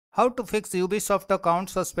How to fix Ubisoft account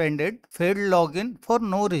suspended failed login for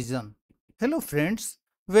no reason. Hello friends,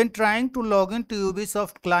 when trying to log into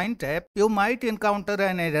Ubisoft client app, you might encounter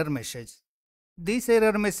an error message. This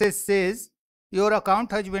error message says your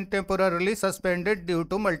account has been temporarily suspended due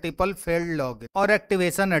to multiple failed login or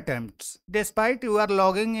activation attempts, despite you are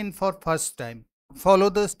logging in for first time. Follow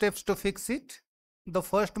the steps to fix it. The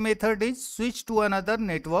first method is switch to another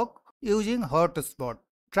network using hotspot.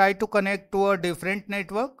 Try to connect to a different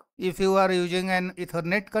network. If you are using an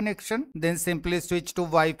Ethernet connection, then simply switch to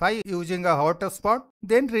Wi-Fi using a hotspot.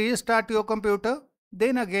 Then restart your computer.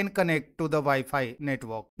 Then again connect to the Wi-Fi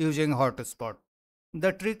network using hotspot.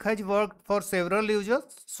 The trick has worked for several users,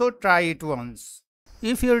 so try it once.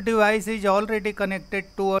 If your device is already connected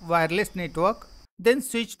to a wireless network, then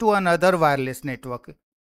switch to another wireless network.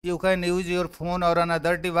 You can use your phone or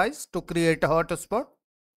another device to create a hotspot.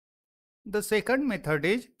 The second method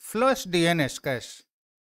is flush DNS cache.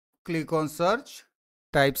 Click on search,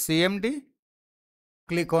 type CMD,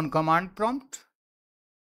 click on command prompt,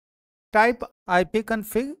 type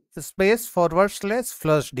ipconfig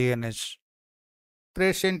 //flush DNS.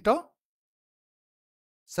 Press enter.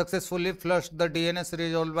 Successfully flush the DNS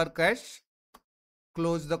resolver cache.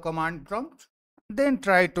 Close the command prompt. Then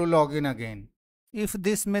try to log in again. If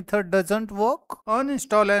this method doesn't work,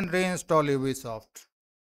 uninstall and reinstall Ubisoft.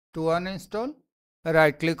 To uninstall,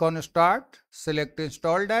 right click on Start, select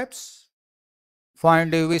Installed Apps,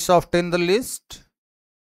 find Ubisoft in the list,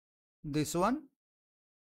 this one,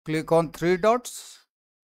 click on 3 dots,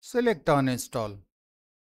 select Uninstall.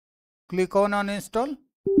 Click on Uninstall,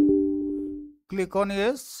 click on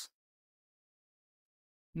Yes.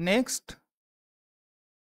 Next,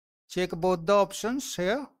 check both the options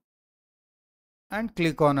here and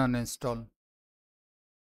click on Uninstall.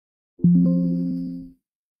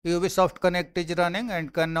 Ubisoft Connect is running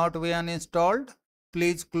and cannot be uninstalled.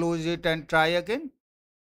 Please close it and try again.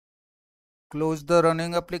 Close the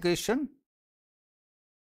running application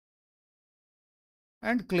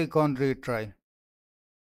and click on Retry.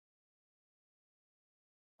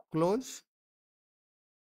 Close.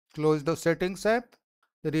 Close the settings app.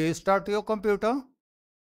 Restart your computer.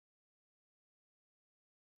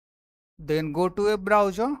 Then go to a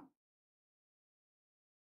browser.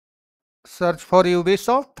 Search for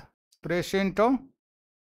Ubisoft. Press enter.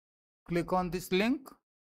 Click on this link.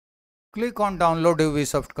 Click on download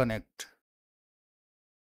Ubisoft Connect.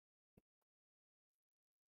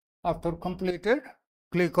 After completed,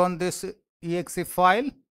 click on this exe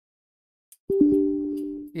file.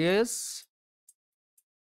 Yes.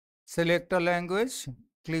 Select a language.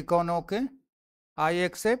 Click on OK. I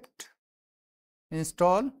accept.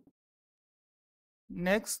 Install.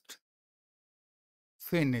 Next.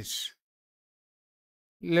 Finish.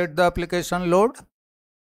 Let the application load.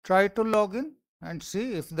 Try to log in and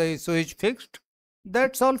see if the issue is fixed.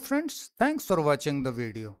 That's all friends. Thanks for watching the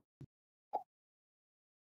video.